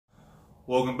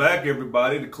Welcome back,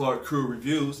 everybody, to Clark Crew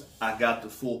Reviews. I got the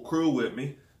full crew with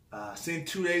me. Seen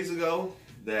 2 days ago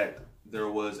that there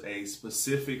was a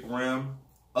Pacific Rim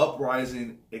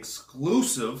Uprising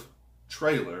exclusive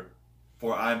trailer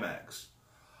for IMAX.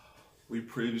 We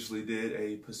previously did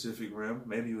a Pacific Rim,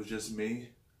 maybe it was just me,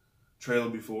 trailer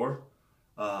before.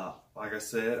 Like I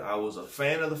said, I was a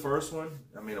fan of the first one.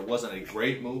 I mean, it wasn't a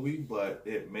great movie, but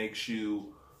it makes your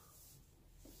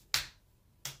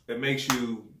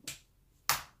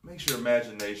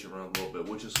imagination run a little bit,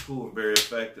 which is cool and very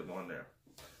effective on there.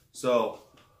 So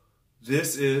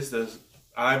this is the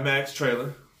IMAX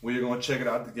trailer. We are going to check it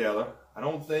out together. I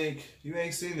don't think you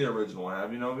ain't seen the original one,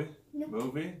 have you, Novi? Nope.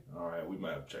 Movie? All right, we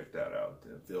might have checked that out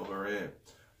and fill her in.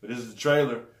 But this is the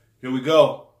trailer. Here we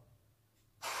go.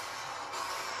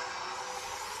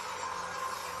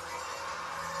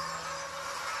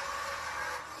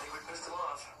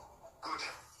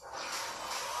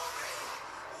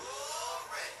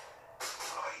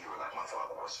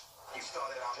 You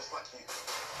started out just like you.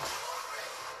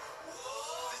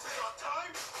 This is our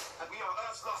time, and we are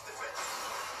Earth's last defense.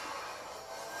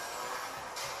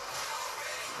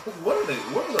 What are they?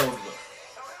 What are those? Now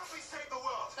help me save the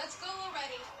world. Let's go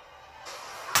already.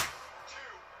 2,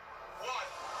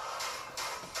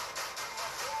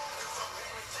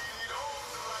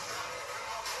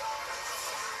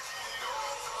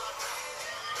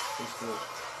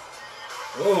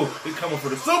 1. Oh, he's coming for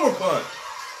the super punch.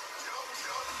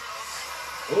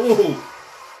 Oh.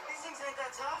 These things ain't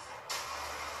that tough.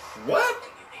 What?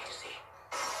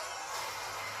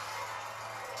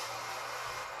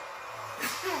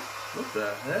 What the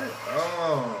heck?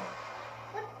 Oh.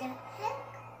 What the heck?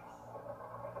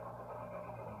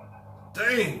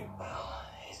 Dang.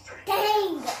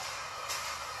 Dang!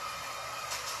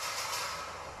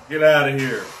 Get out of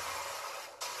here.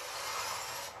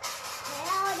 Get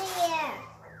out of here!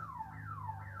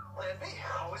 Plan B?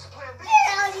 Always a plan B.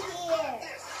 Get out of here!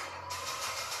 Yes.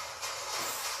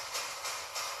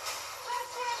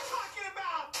 That's what I'm talking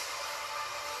about.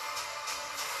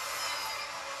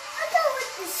 I go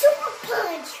with the super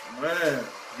punch! Man,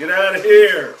 get out of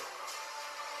here.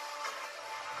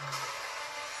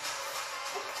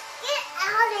 Get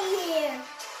out of here!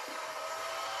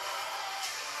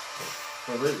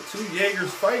 Well, the two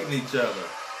Jaegers fighting each other.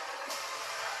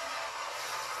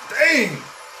 Dang.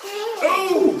 Dang!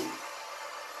 Oh.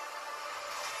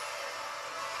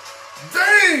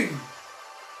 Dang.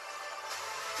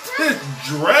 It's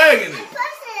dragging it.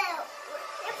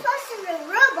 They're pushing the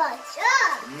robots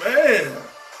up! Man.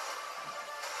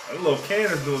 That little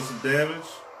cannon's doing some damage.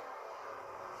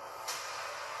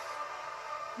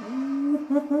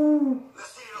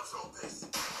 Let's see it absorb this.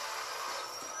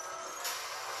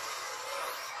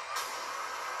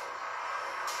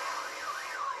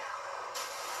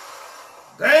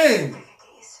 Dang. Get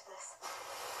used to this.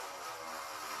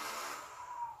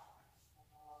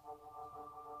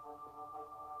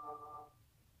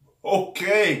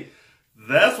 Okay.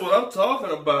 That's what I'm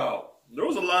talking about. There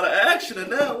was a lot of action in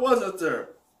that, wasn't there?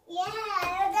 Yeah,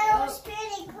 that was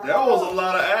pretty cool. That was a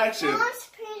lot of action. That was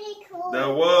pretty cool. That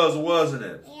was, wasn't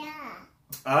it? Yeah.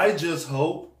 I just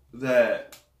hope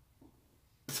that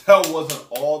that wasn't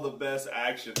all the best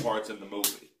action parts in the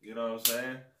movie. You know what I'm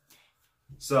saying?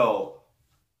 So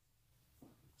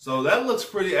that looks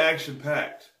pretty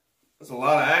action-packed. There's a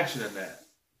lot of action in that.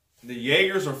 The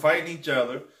Jaegers are fighting each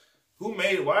other.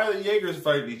 Why are the Jaegers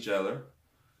fighting each other?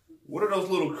 What are those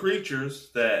little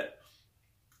creatures that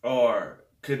are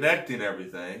connecting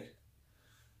everything?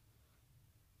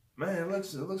 Man, it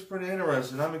looks pretty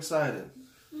interesting. I'm excited.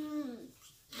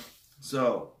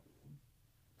 So,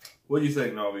 what do you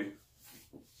think, Novi?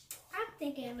 I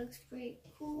think it looks pretty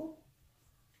cool.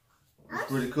 It's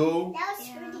pretty cool? That was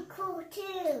pretty cool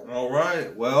too. All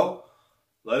right. Well,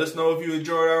 let us know if you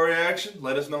enjoyed our reaction.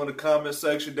 Let us know in the comment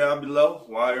section down below.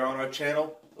 While you're on our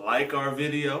channel, like our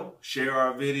video, share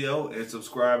our video, and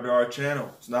subscribe to our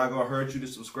channel. It's not going to hurt you to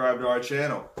subscribe to our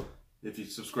channel. If you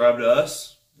subscribe to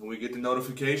us and we get the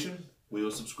notification, we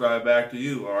will subscribe back to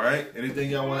you. All right? Anything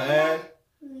y'all want to add?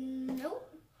 Nope.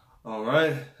 All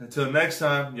right. Until next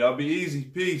time, y'all be easy.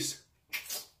 Peace.